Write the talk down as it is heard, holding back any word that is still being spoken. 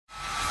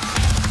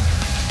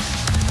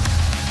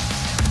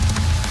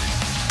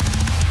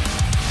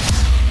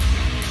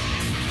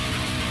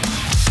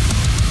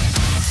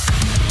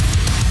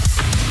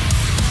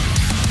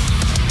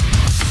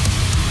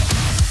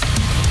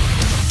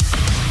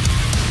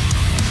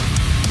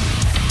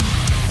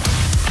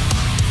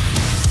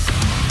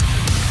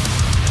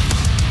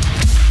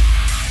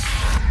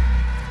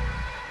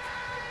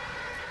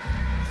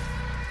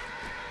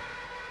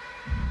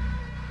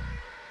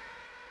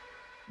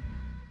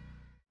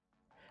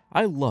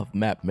I love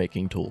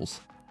map-making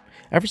tools.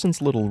 Ever since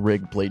Little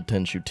Rig played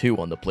Tenchu 2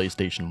 on the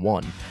PlayStation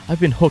 1, I've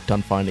been hooked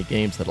on finding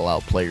games that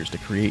allow players to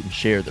create and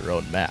share their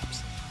own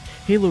maps.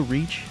 Halo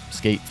Reach,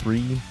 Skate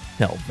 3,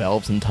 hell,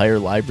 Valve's entire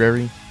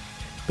library.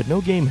 But no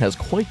game has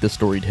quite the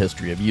storied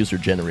history of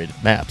user-generated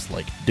maps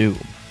like Doom.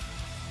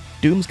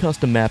 Doom's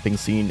custom mapping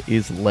scene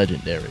is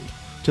legendary,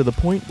 to the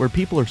point where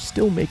people are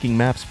still making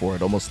maps for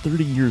it almost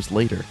 30 years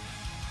later.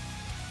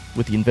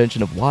 With the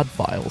invention of WAD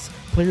files,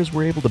 players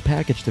were able to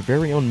package their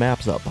very own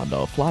maps up onto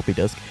a floppy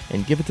disk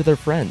and give it to their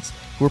friends,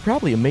 who were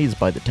probably amazed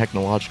by the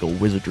technological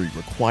wizardry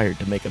required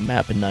to make a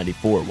map in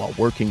 '94 while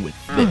working with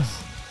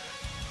this.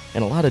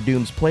 And a lot of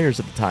Doom's players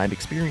at the time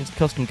experienced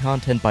custom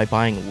content by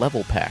buying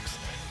level packs,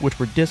 which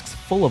were discs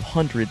full of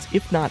hundreds,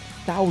 if not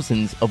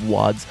thousands, of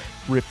WADs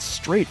ripped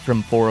straight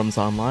from forums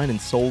online and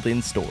sold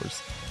in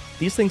stores.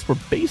 These things were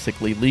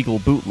basically legal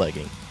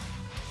bootlegging.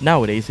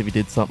 Nowadays, if you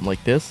did something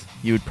like this,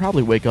 you would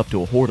probably wake up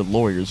to a horde of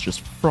lawyers just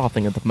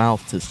frothing at the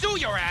mouth to sue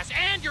your ass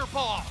and your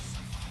boss!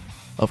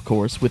 Of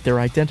course, with their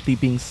identity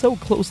being so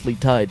closely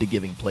tied to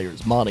giving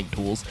players modding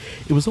tools,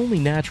 it was only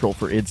natural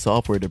for id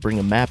Software to bring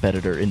a map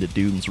editor into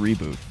Doom's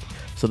reboot.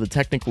 So the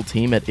technical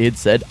team at id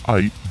said,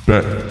 "I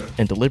bet,"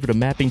 and delivered a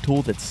mapping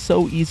tool that's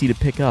so easy to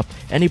pick up,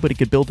 anybody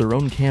could build their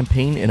own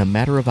campaign in a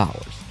matter of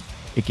hours.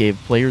 It gave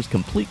players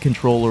complete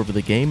control over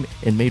the game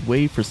and made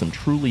way for some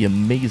truly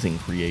amazing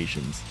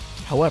creations.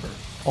 However,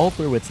 all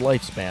through its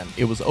lifespan,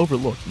 it was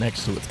overlooked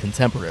next to its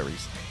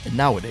contemporaries, and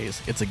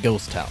nowadays, it's a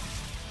ghost town.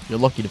 You're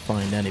lucky to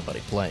find anybody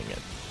playing it.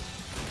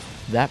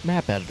 That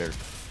map editor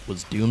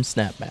was Doom's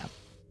SnapMap.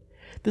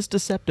 This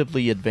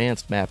deceptively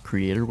advanced map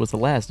creator was the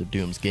last of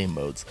Doom's game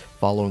modes,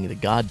 following the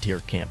God Tier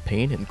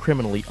campaign and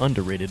criminally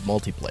underrated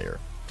multiplayer.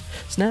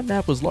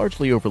 SnapMap was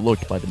largely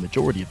overlooked by the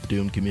majority of the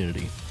Doom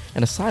community,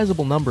 and a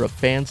sizable number of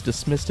fans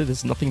dismissed it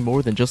as nothing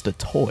more than just a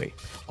toy,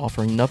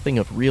 offering nothing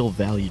of real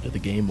value to the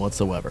game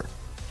whatsoever.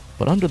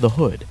 But under the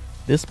hood,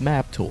 this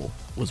map tool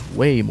was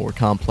way more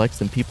complex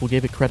than people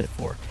gave it credit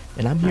for,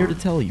 and I'm here to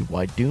tell you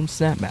why Doom's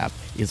SnapMap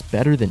is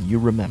better than you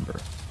remember.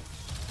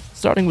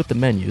 Starting with the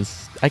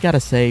menus, I gotta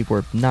say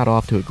we're not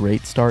off to a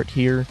great start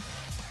here.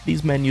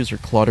 These menus are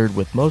cluttered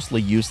with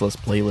mostly useless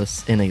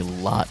playlists and a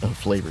lot of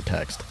flavor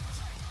text.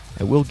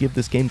 I will give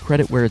this game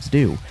credit where it's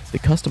due, the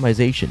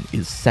customization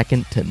is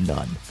second to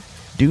none.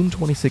 Doom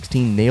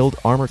 2016 nailed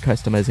armor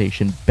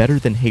customization better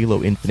than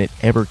Halo Infinite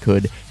ever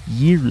could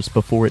years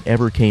before it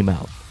ever came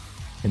out.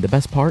 And the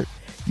best part?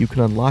 You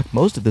can unlock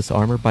most of this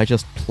armor by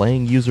just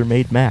playing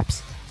user-made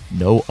maps.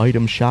 No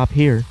item shop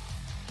here.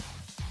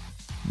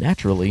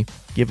 Naturally,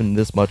 given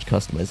this much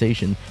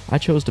customization, I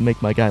chose to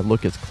make my guy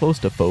look as close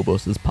to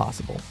Phobos as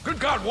possible. Good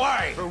God,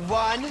 why? For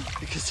one,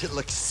 because it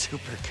looks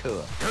super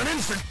cool.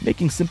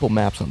 Making simple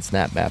maps on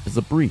SnapMap is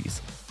a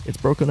breeze. It's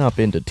broken up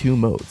into two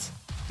modes,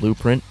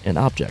 Blueprint and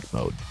Object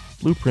Mode.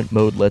 Blueprint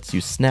mode lets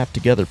you snap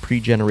together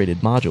pre-generated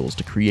modules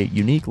to create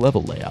unique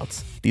level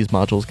layouts. These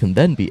modules can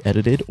then be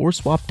edited or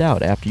swapped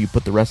out after you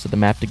put the rest of the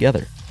map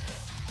together.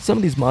 Some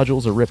of these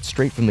modules are ripped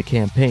straight from the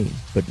campaign,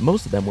 but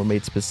most of them were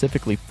made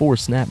specifically for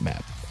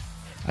SnapMap.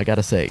 I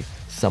gotta say,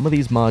 some of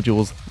these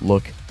modules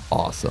look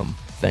awesome.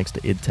 Thanks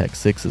to id Tech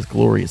 6's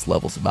glorious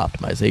levels of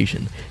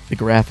optimization, the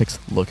graphics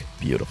look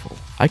beautiful.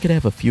 I could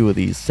have a few of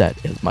these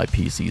set as my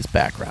PC's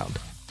background.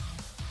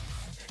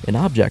 In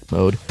Object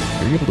Mode,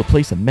 you're able to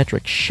place a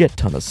metric shit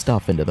ton of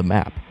stuff into the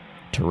map.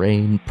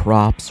 Terrain,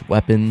 props,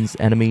 weapons,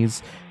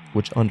 enemies,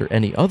 which under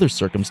any other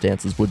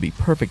circumstances would be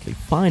perfectly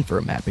fine for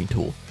a mapping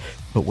tool.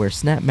 But where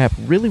SnapMap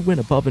really went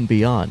above and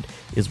beyond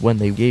is when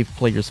they gave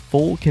players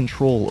full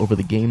control over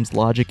the game's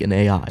logic and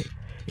AI.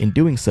 In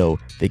doing so,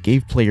 they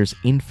gave players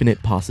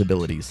infinite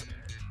possibilities.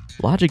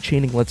 Logic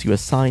chaining lets you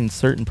assign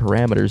certain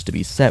parameters to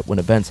be set when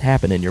events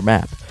happen in your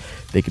map.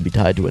 They can be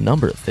tied to a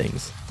number of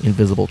things: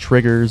 invisible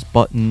triggers,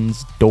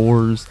 buttons,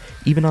 doors,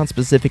 even on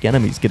specific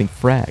enemies getting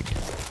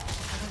fragged.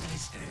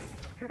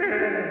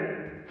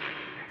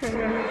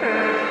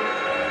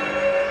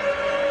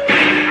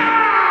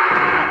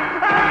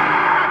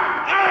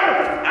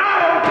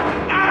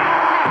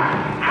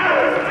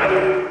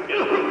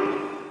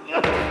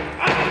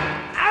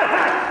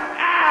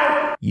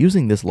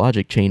 Using this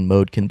logic chain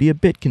mode can be a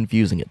bit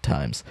confusing at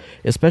times,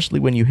 especially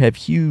when you have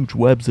huge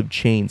webs of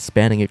chains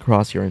spanning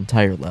across your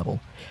entire level,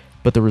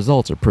 but the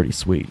results are pretty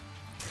sweet.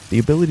 The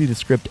ability to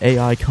script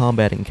AI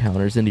combat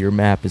encounters into your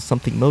map is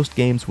something most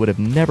games would have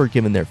never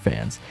given their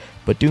fans,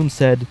 but Doom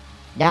said,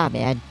 "Nah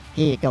man,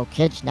 here you go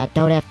kids, now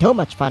don't have too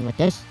much fun with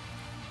this."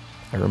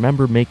 I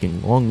remember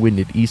making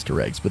long-winded Easter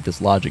eggs with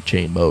this logic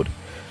chain mode,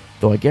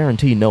 though I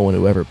guarantee no one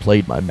who ever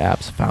played my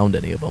maps found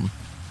any of them.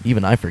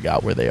 Even I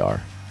forgot where they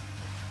are.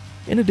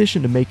 In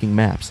addition to making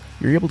maps,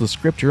 you're able to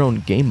script your own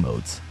game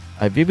modes.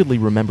 I vividly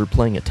remember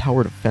playing a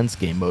tower defense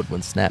game mode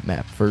when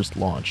SnapMap first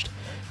launched.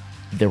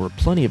 There were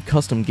plenty of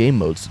custom game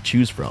modes to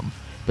choose from,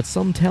 but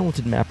some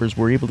talented mappers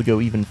were able to go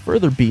even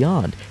further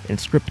beyond and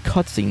script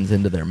cutscenes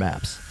into their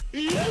maps.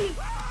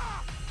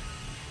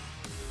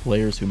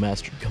 Players who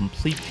mastered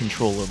complete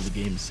control over the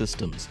game's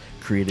systems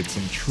created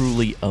some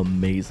truly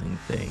amazing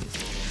things.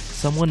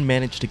 Someone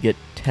managed to get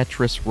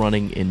Tetris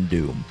running in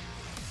Doom.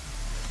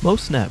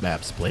 Most snap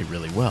maps play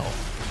really well,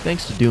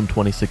 thanks to Doom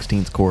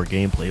 2016's core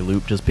gameplay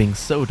loop just being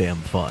so damn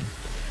fun.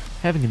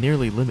 Having a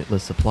nearly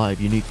limitless supply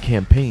of unique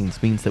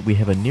campaigns means that we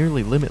have a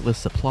nearly limitless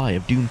supply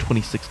of Doom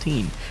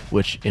 2016,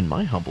 which, in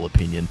my humble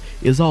opinion,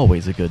 is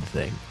always a good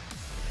thing.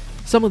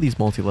 Some of these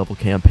multi-level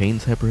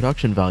campaigns have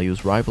production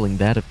values rivaling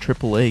that of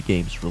AAA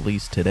games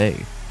released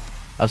today.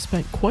 I've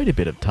spent quite a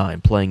bit of time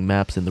playing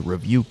maps in the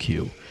review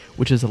queue,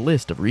 which is a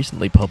list of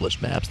recently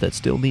published maps that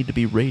still need to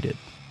be rated.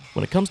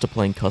 When it comes to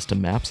playing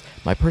custom maps,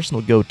 my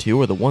personal go-to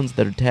are the ones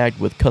that are tagged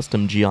with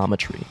custom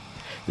geometry.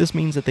 This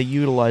means that they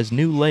utilize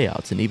new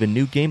layouts and even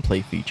new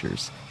gameplay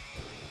features.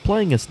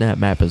 Playing a snap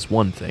map is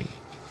one thing,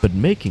 but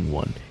making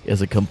one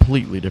is a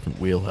completely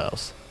different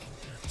wheelhouse.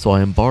 So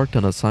I embarked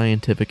on a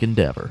scientific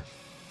endeavor,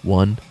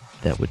 one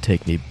that would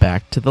take me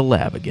back to the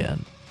lab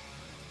again.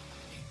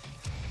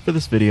 For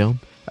this video,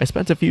 I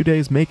spent a few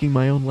days making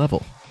my own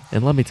level,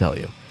 and let me tell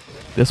you,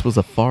 this was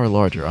a far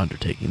larger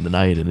undertaking than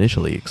I had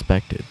initially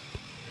expected.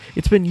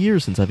 It's been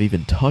years since I've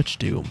even touched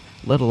Doom,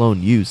 let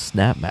alone used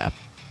SnapMap.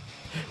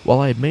 While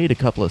I had made a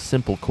couple of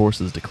simple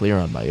courses to clear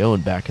on my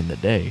own back in the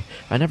day,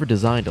 I never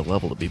designed a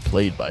level to be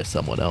played by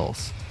someone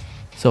else.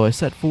 So I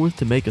set forth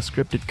to make a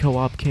scripted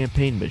co-op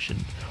campaign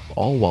mission,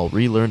 all while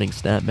relearning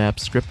SnapMap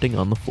scripting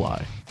on the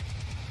fly.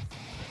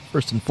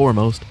 First and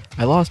foremost,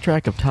 I lost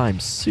track of time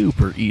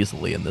super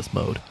easily in this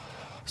mode.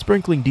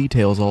 Sprinkling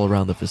details all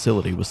around the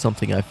facility was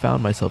something I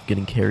found myself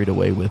getting carried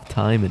away with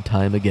time and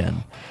time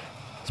again.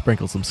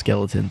 Sprinkle some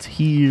skeletons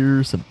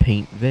here, some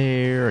paint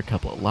there, a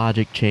couple of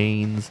logic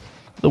chains,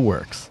 the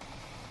works.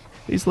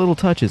 These little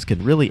touches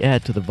can really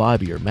add to the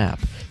vibe of your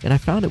map, and I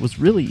found it was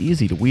really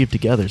easy to weave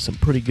together some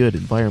pretty good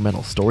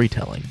environmental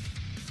storytelling.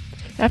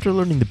 After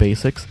learning the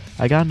basics,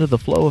 I got into the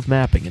flow of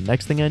mapping, and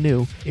next thing I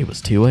knew, it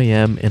was 2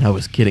 AM and I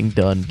was getting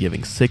done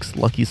giving 6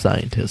 lucky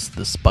scientists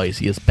the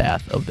spiciest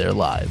bath of their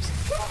lives.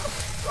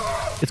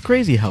 It's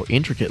crazy how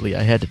intricately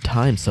I had to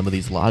time some of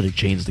these logic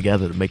chains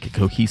together to make a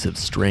cohesive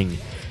string.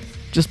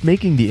 Just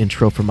making the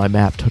intro for my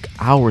map took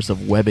hours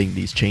of webbing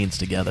these chains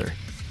together.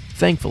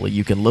 Thankfully,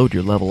 you can load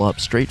your level up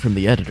straight from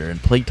the editor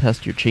and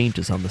playtest your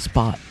changes on the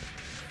spot.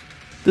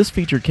 This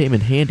feature came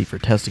in handy for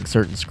testing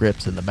certain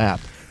scripts in the map,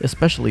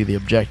 especially the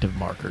objective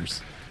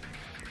markers.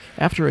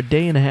 After a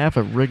day and a half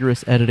of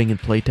rigorous editing and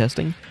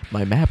playtesting,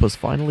 my map was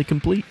finally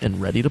complete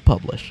and ready to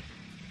publish.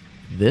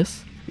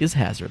 This is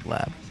Hazard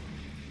Lab.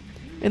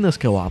 In this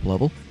co-op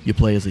level, you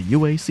play as a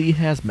UAC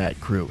hazmat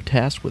crew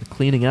tasked with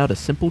cleaning out a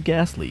simple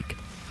gas leak.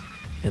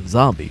 And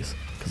zombies,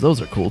 because those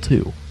are cool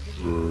too.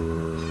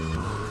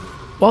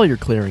 While you're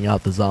clearing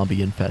out the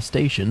zombie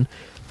infestation,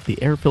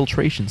 the air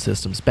filtration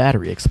system's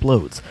battery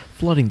explodes,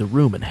 flooding the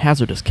room in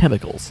hazardous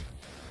chemicals.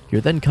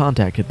 You're then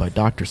contacted by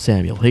Dr.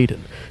 Samuel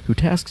Hayden, who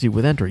tasks you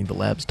with entering the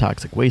lab's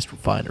toxic waste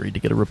refinery to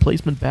get a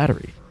replacement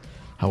battery.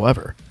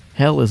 However,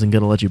 hell isn't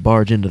going to let you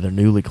barge into their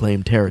newly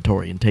claimed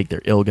territory and take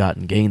their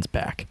ill-gotten gains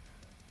back.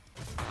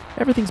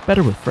 Everything's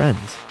better with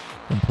friends,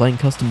 and playing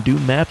custom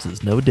Doom maps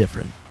is no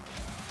different.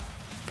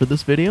 For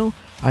this video,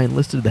 I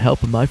enlisted the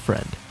help of my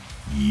friend,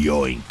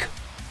 Yoink,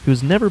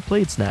 who's never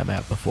played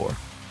SnapMap before.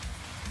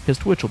 His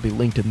Twitch will be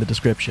linked in the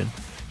description.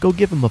 Go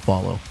give him a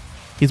follow.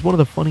 He's one of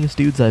the funniest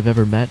dudes I've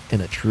ever met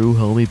and a true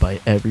homie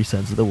by every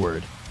sense of the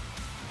word.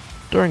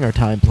 During our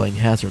time playing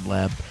Hazard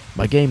Lab,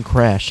 my game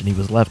crashed and he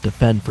was left to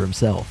fend for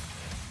himself.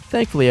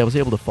 Thankfully, I was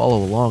able to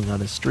follow along on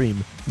his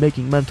stream,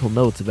 making mental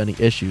notes of any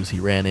issues he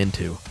ran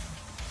into.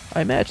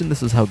 I imagine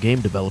this is how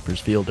game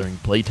developers feel during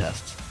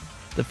playtests.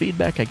 The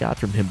feedback I got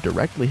from him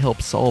directly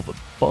helped solve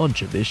a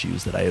bunch of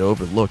issues that I had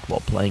overlooked while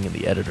playing in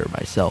the editor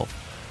myself.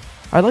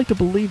 I'd like to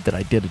believe that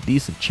I did a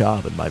decent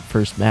job in my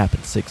first map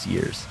in 6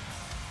 years.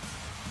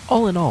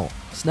 All in all,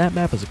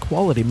 SnapMap is a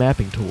quality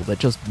mapping tool that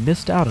just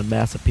missed out on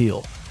mass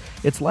appeal.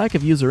 Its lack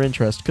of user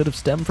interest could have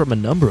stemmed from a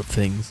number of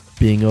things,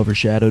 being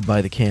overshadowed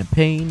by the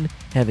campaign,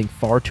 having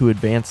far too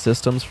advanced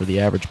systems for the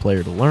average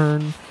player to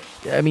learn,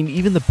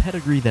 even the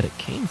pedigree that it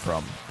came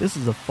from. This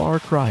is a far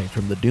cry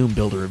from the Doom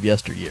builder of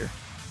yesteryear.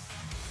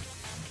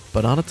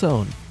 But on its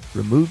own,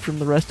 removed from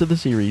the rest of the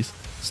series,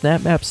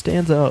 SnapMap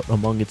stands out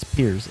among its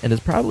peers and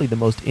is probably the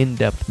most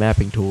in-depth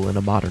mapping tool in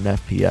a modern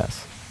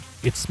FPS.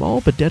 Its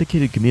small but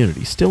dedicated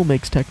community still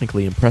makes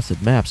technically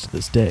impressive maps to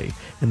this day,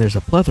 and there's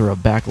a plethora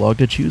of backlog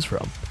to choose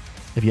from.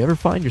 If you ever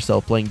find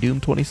yourself playing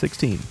Doom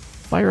 2016,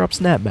 fire up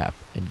SnapMap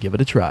and give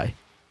it a try.